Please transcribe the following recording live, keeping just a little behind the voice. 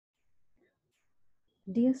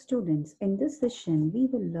Dear students, in this session, we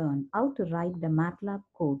will learn how to write the MATLAB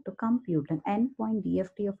code to compute an endpoint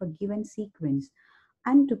DFT of a given sequence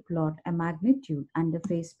and to plot a magnitude and the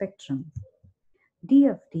phase spectrum.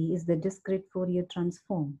 DFT is the discrete Fourier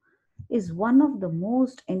transform, is one of the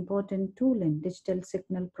most important tool in digital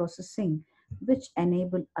signal processing which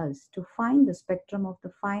enable us to find the spectrum of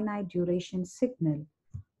the finite duration signal.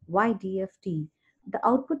 Why DFT? The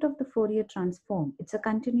output of the Fourier transform, it's a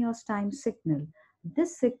continuous time signal.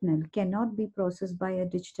 This signal cannot be processed by a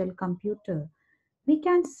digital computer. We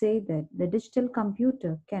can say that the digital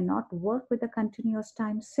computer cannot work with a continuous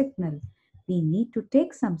time signal. We need to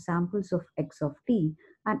take some samples of x of t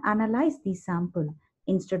and analyze these sample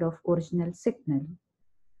instead of original signal.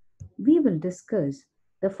 We will discuss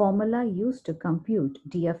the formula used to compute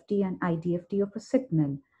DFT and IDFT of a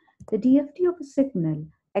signal. The DFT of a signal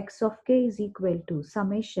x of k is equal to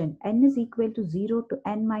summation n is equal to 0 to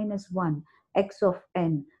n minus 1 x of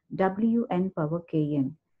n wn power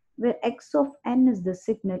kn, where x of n is the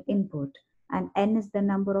signal input and n is the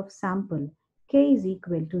number of sample, k is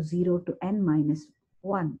equal to 0 to n minus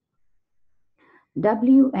 1.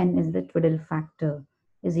 Wn is the twiddle factor,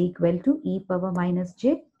 is equal to e power minus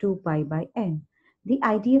j 2 pi by n. The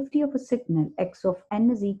IDFT of a signal x of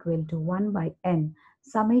n is equal to 1 by n,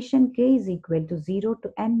 summation k is equal to 0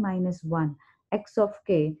 to n minus 1 x of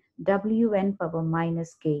k wn power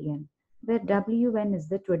minus kn, where wn is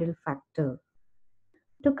the twiddle factor.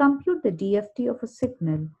 To compute the DFT of a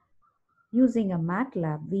signal, using a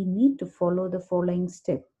MATLAB, we need to follow the following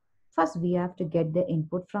step. First, we have to get the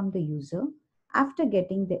input from the user. After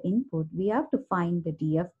getting the input, we have to find the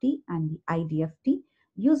DFT and the IDFT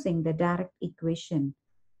using the direct equation.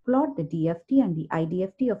 Plot the DFT and the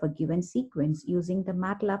IDFT of a given sequence using the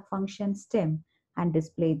MATLAB function stem and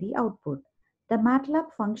display the output. The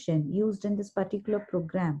MATLAB function used in this particular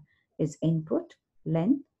program is input,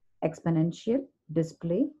 length, exponential,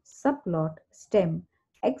 display, subplot, stem,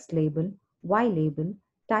 X label, Y label,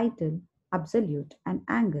 title, absolute, and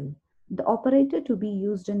angle. The operator to be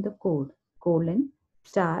used in the code, colon,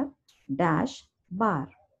 star, dash, bar.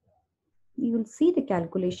 You will see the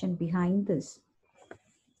calculation behind this.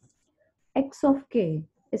 X of k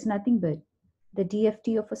is nothing but the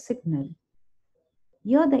DFT of a signal.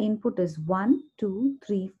 Here the input is 1, 2,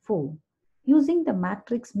 3, 4. Using the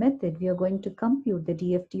matrix method, we are going to compute the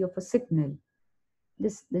DFT of a signal.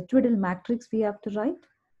 The twiddle matrix we have to write.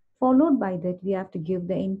 Followed by that, we have to give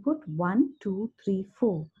the input 1, 2, 3,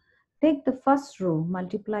 4. Take the first row,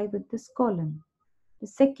 multiply with this column. The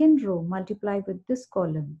second row, multiply with this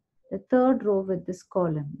column. The third row with this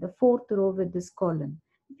column. The fourth row with this column.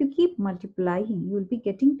 If you keep multiplying, you will be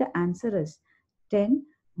getting the answer as 10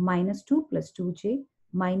 minus 2 plus 2j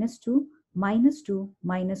minus 2 minus 2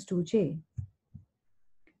 minus 2j.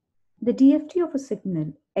 The DFT of a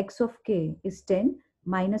signal x of k is 10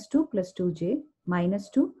 minus 2 plus 2j minus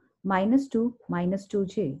 2 minus 2 minus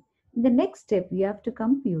 2j. In the next step, we have to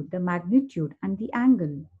compute the magnitude and the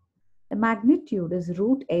angle. The magnitude is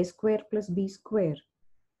root a square plus b square.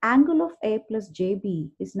 Angle of a plus jb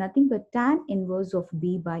is nothing but tan inverse of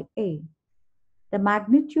b by a. The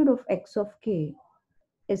magnitude of x of k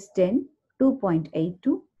is 10,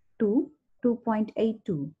 2.82, 2,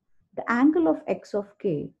 2.82. The angle of x of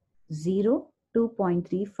k, 0,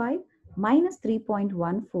 2.35, minus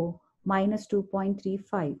 3.14, minus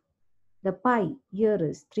 2.35. The pi here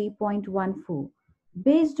is 3.14.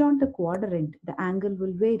 Based on the quadrant, the angle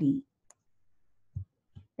will vary.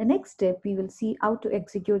 The next step, we will see how to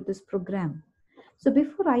execute this program. So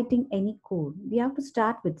before writing any code, we have to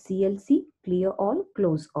start with CLC, clear all,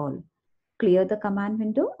 close all. Clear the command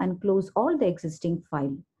window and close all the existing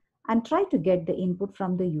file and try to get the input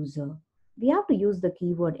from the user. We have to use the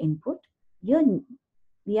keyword input. Here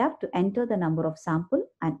we have to enter the number of sample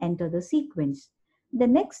and enter the sequence. The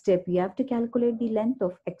next step, we have to calculate the length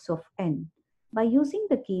of x of n by using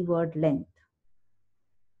the keyword length.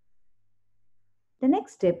 The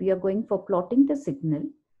next step, we are going for plotting the signal.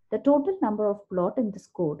 The total number of plot in this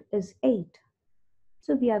code is 8.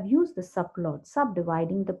 So we have used the subplot,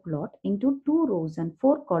 subdividing the plot into 2 rows and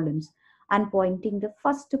 4 columns and pointing the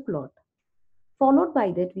first plot. Followed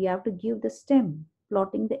by that, we have to give the stem,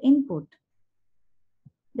 plotting the input,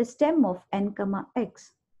 the stem of n comma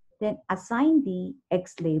x. Then assign the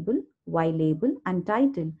x label, y label, and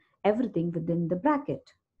title, everything within the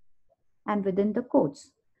bracket and within the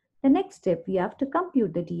quotes. The next step, we have to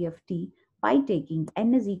compute the DFT by taking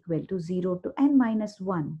n is equal to 0 to n minus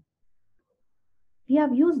 1. We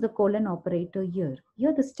have used the colon operator here.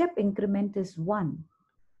 Here the step increment is 1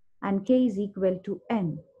 and k is equal to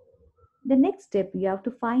n. The next step, we have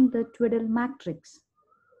to find the twiddle matrix.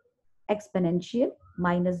 exponential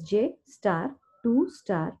minus j star 2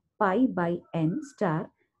 star pi by n star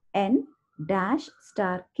n dash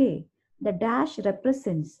star k. The dash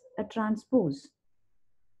represents a transpose.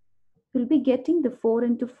 We'll be getting the 4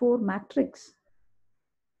 into 4 matrix.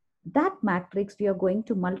 That matrix we are going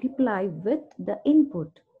to multiply with the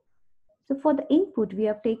input. So for the input, we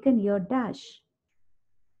have taken here dash.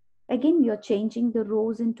 Again, we are changing the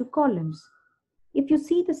rows into columns. If you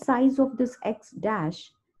see the size of this x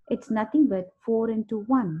dash, it's nothing but 4 into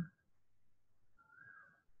 1.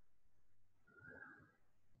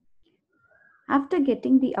 After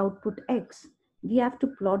getting the output x, we have to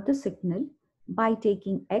plot the signal by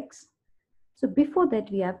taking x. So before that,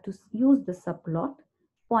 we have to use the subplot,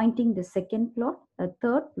 pointing the second plot, a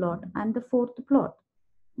third plot, and the fourth plot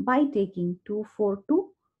by taking 2, 4, 2,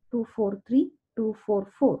 2, 4, 3, 2, 4,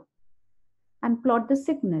 4, and plot the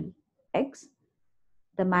signal x,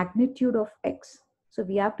 the magnitude of x. So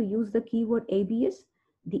we have to use the keyword ABS,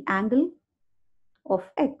 the angle of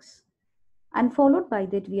x, and followed by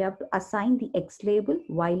that we have to assign the x label,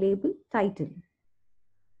 y label, title.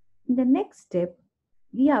 In the next step,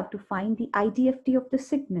 we have to find the IDFT of the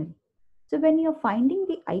signal. So when you're finding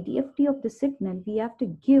the IDFT of the signal, we have to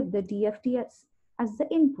give the DFT as the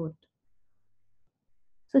input.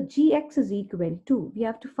 So Gx is equal to, we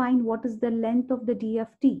have to find what is the length of the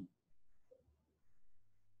DFT.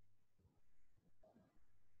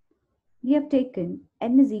 We have taken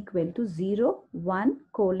n is equal to 0, 1,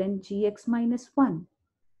 colon Gx minus 1.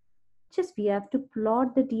 Just we have to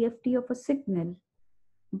plot the DFT of a signal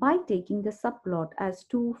by taking the subplot as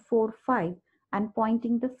 2, 4, 5 and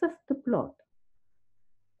pointing the fifth plot.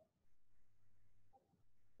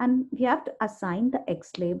 And we have to assign the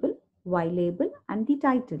X label, Y label and the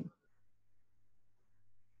title.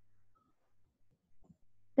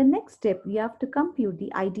 The next step, we have to compute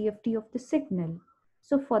the IDFT of the signal.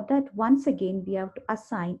 So for that, once again, we have to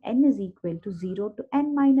assign n is equal to 0 to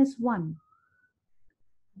n minus 1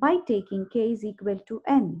 by taking k is equal to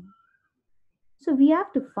n. So we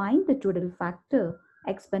have to find the total factor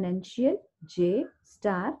exponential j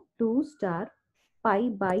star 2 star pi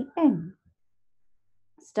by n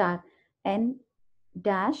star n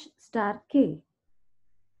dash star k.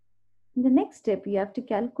 In the next step, we have to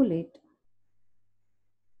calculate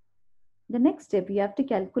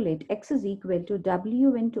x is equal to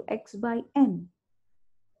w into x by n.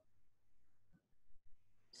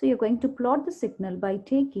 So you're going to plot the signal by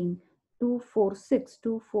taking 246,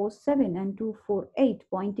 247 and 248,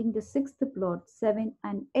 pointing the sixth plot 7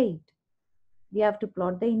 and 8. We have to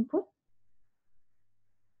plot the input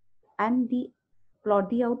and plot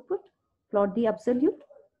the output, plot the absolute,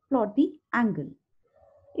 plot the angle.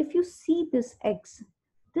 If you see this x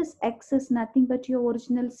is nothing but your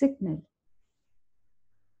original signal.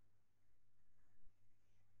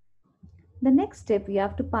 The next step, we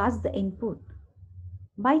have to pass the input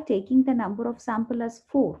by taking the number of sample as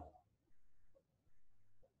 4.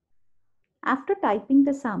 After typing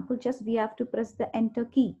the sample, just we have to press the enter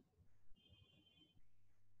key.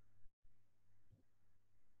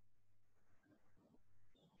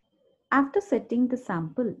 After setting the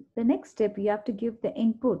sample, the next step you have to give the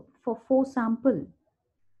input for 4 sample.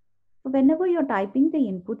 So whenever you're typing the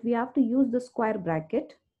input, we have to use the square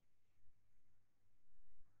bracket.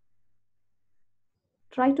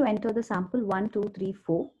 Try to enter the sample 1, 2, 3,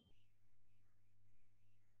 4.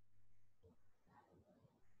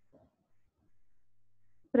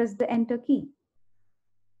 Press the enter key.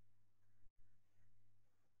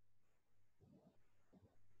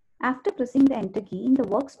 After pressing the enter key in the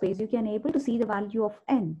workspace, you can able to see the value of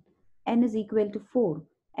n. N is equal to 4.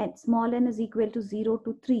 And small n is equal to 0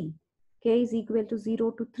 to 3. K is equal to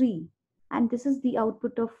 0 to 3. And this is the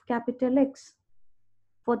output of capital X.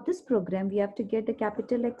 For this program, we have to get the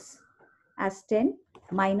capital X as 10,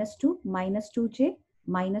 minus 2, minus 2j,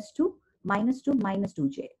 minus 2, minus 2, minus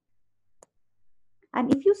 2j.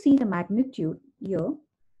 And if you see the magnitude here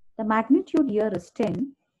is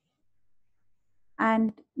 10,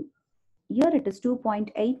 and here it is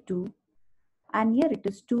 2.82, and here it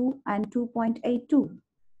is 2 and 2.82.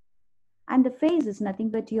 And the phase is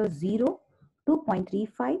nothing but here 0,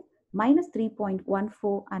 2.35, minus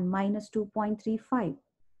 3.14, and minus 2.35.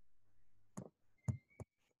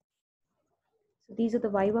 So these are the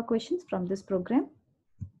Viva questions from this program.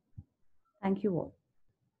 Thank you all.